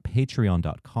patrons at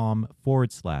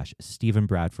patreon.com/Stephen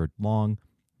Bradford Long,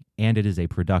 and it is a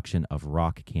production of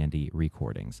Rock Candy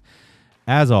Recordings.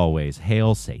 As always,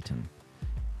 hail Satan,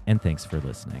 and thanks for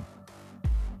listening.